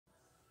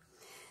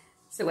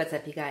So what's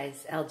up, you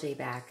guys? LJ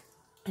back.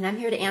 And I'm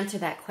here to answer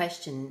that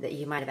question that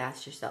you might have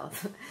asked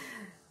yourself.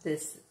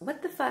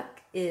 What the fuck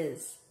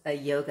is a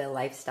yoga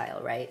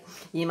lifestyle, right?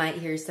 You might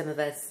hear some of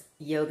us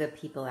yoga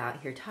people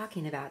out here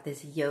talking about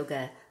this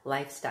yoga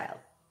lifestyle.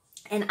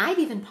 And I've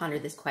even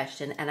pondered this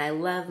question, and I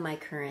love my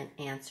current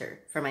answer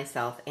for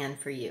myself and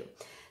for you.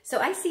 So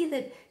I see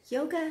that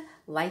yoga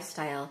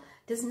lifestyle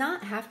does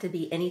not have to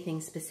be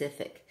anything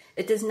specific.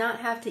 It does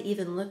not have to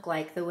even look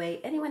like the way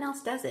anyone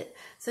else does it.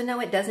 So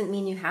no, it doesn't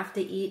mean you have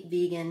to eat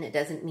vegan. It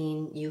doesn't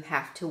mean you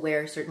have to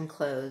wear certain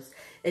clothes.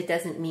 It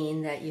doesn't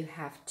mean that you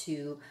have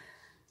to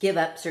give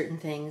up certain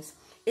things.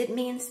 It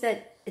means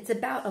that it's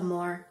about a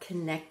more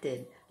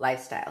connected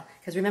lifestyle.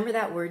 Because remember,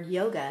 that word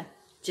yoga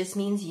just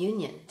means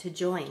union, to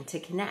join, to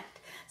connect.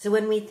 So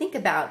when we think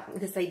about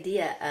this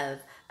idea of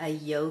a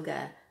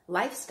yoga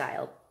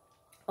lifestyle,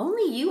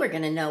 only you are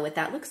going to know what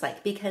that looks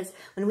like, because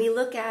when we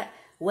look at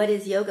what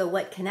is yoga,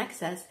 what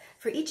connects us,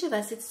 for each of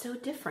us, it's so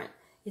different.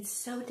 It's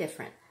so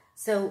different.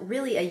 So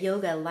really, a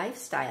yoga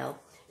lifestyle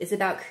is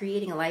about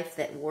creating a life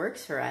that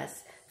works for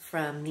us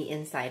from the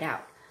inside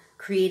out,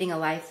 creating a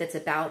life that's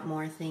about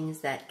more things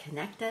that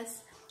connect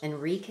us and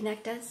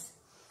reconnect us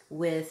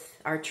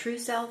with our true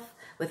self,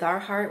 with our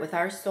heart, with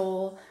our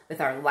soul, with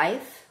our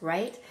life,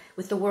 right?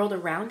 With the world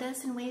around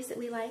us in ways that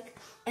we like.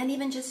 And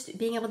even just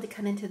being able to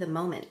come into the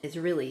moment is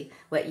really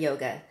what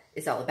yoga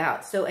is all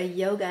about. So a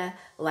yoga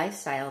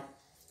lifestyle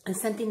is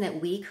something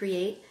that we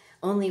create.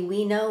 Only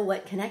we know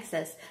what connects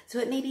us. So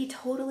it may be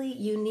totally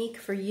unique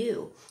for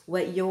you,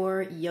 what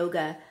your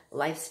yoga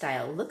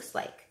lifestyle looks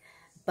like.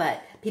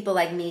 But people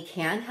like me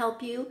can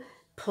help you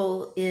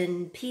pull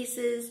in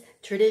pieces,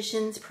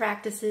 traditions,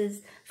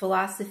 practices,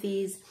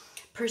 philosophies,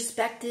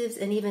 perspectives,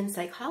 and even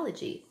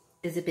psychology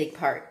is a big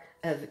part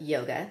of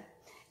yoga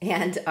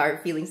and our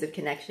feelings of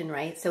connection,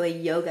 right? So a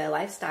yoga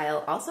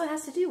lifestyle also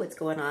has to do with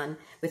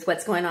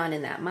what's going on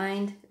in that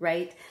mind,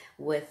 right?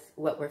 With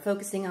what we're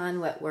focusing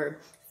on, what we're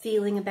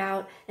feeling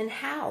about, and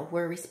how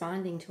we're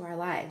responding to our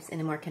lives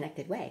in a more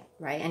connected way,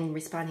 right? And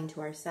responding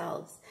to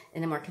ourselves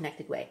in a more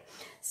connected way.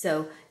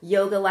 So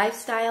yoga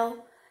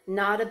lifestyle,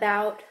 not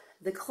about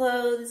the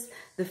clothes,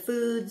 the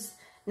foods,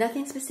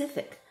 nothing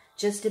specific,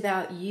 just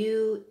about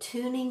you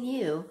tuning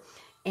you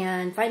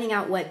and finding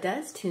out what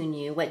does tune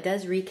you, what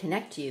does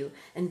reconnect you,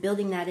 and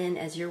building that in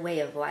as your way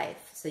of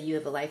life. So you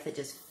have a life that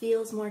just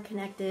feels more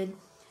connected,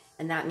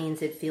 and that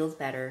means it feels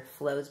better,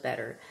 flows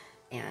better,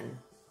 and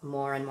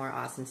more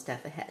awesome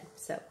stuff ahead.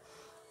 So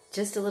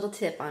just a little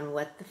tip on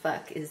what the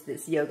fuck is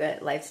this yoga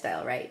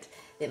lifestyle, right?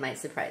 It might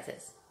surprise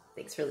us.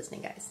 Thanks for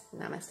listening, guys.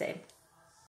 Namaste.